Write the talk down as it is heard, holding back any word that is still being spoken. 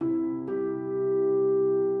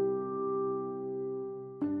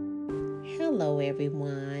Hello,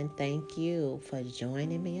 everyone. Thank you for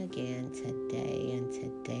joining me again today. And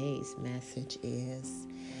today's message is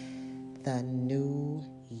the new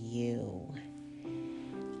you.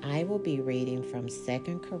 I will be reading from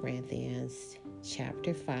 2 Corinthians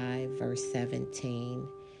chapter 5, verse 17.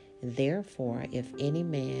 Therefore, if any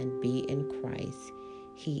man be in Christ,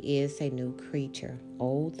 he is a new creature.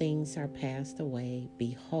 Old things are passed away.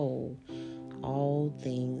 Behold, all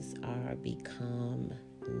things are become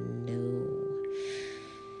new.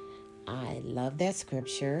 I love that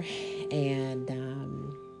scripture. And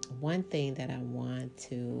one thing that I want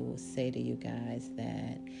to say to you guys,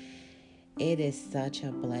 that it is such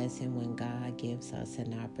a blessing when God gives us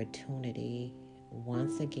an opportunity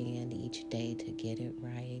once again each day to get it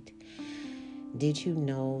right. Did you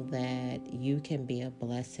know that you can be a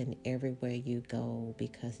blessing everywhere you go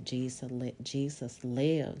because Jesus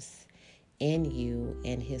lives in you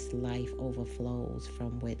and his life overflows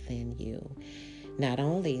from within you? Not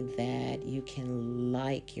only that, you can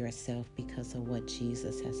like yourself because of what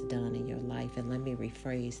Jesus has done in your life. And let me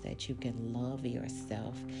rephrase that: you can love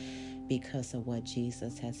yourself because of what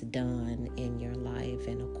Jesus has done in your life.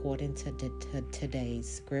 And according to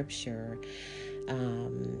today's scripture,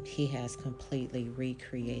 he has completely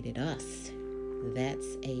recreated us.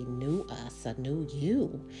 That's a new us, a new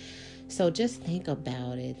you. So just think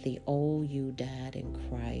about it. The old you died in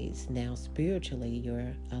Christ. Now spiritually,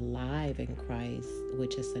 you're alive in Christ,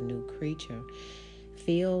 which is a new creature,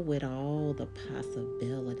 filled with all the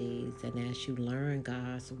possibilities. And as you learn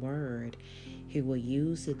God's word, he will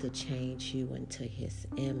use it to change you into his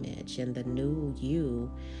image. And the new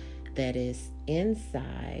you that is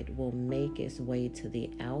inside will make its way to the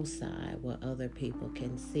outside where other people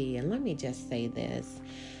can see. And let me just say this: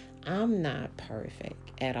 I'm not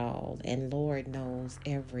perfect at all, and Lord knows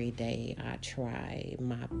every day I try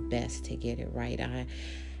my best to get it right.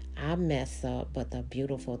 I mess up, but the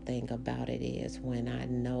beautiful thing about it is when I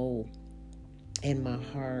know in my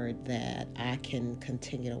heart that I can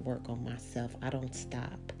continue to work on myself, I don't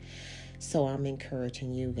stop. So I'm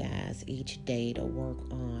encouraging you guys each day to work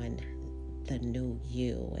on the new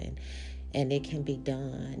you, and it can be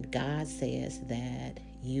done. God says that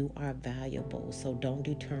you are valuable, so don't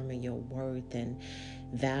determine your worth and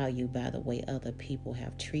value by the way other people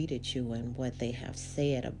have treated you and what they have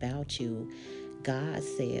said about you. God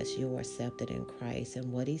says you're accepted in Christ,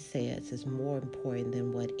 and what he says is more important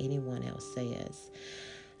than what anyone else says.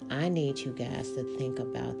 I need you guys to think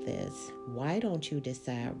about this. Why don't you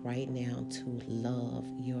decide right now to love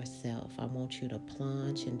yourself? I want you to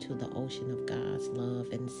plunge into the ocean of God's love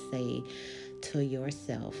and say to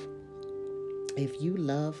yourself, if you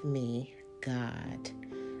love me, God,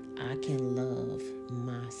 I can love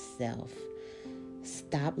myself.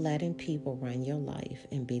 Stop letting people run your life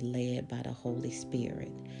and be led by the Holy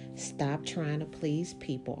Spirit. Stop trying to please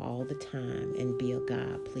people all the time and be a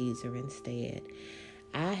God pleaser instead.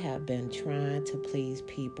 I have been trying to please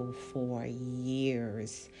people for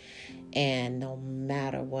years, and no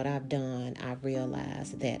matter what I've done, I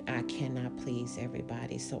realized that I cannot please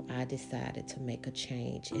everybody. So I decided to make a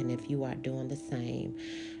change. And if you are doing the same,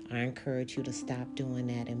 I encourage you to stop doing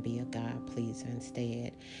that and be a God pleaser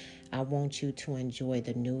instead. I want you to enjoy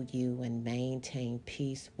the new you and maintain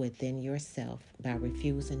peace within yourself by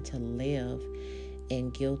refusing to live in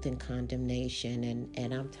guilt and condemnation.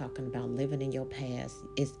 And I'm talking about living in your past.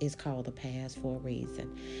 It's called the past for a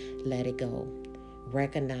reason. Let it go.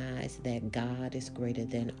 Recognize that God is greater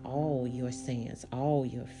than all your sins, all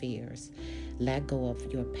your fears. Let go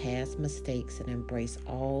of your past mistakes and embrace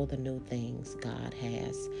all the new things God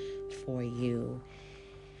has for you.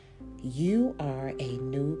 You are a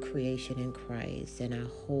new creation in Christ, and I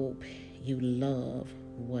hope you love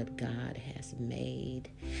what God has made.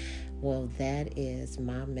 Well, that is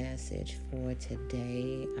my message for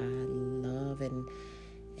today. I love and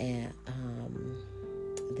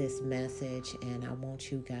this message, and I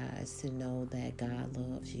want you guys to know that God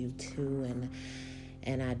loves you too,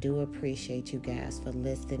 and I do appreciate you guys for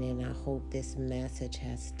listening. I hope this message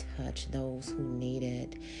has touched those who need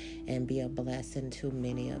it and be a blessing to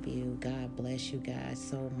many of you. God bless you guys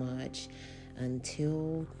so much.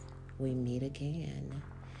 Until we meet again,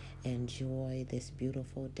 enjoy this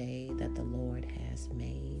beautiful day that the Lord has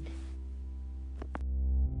made.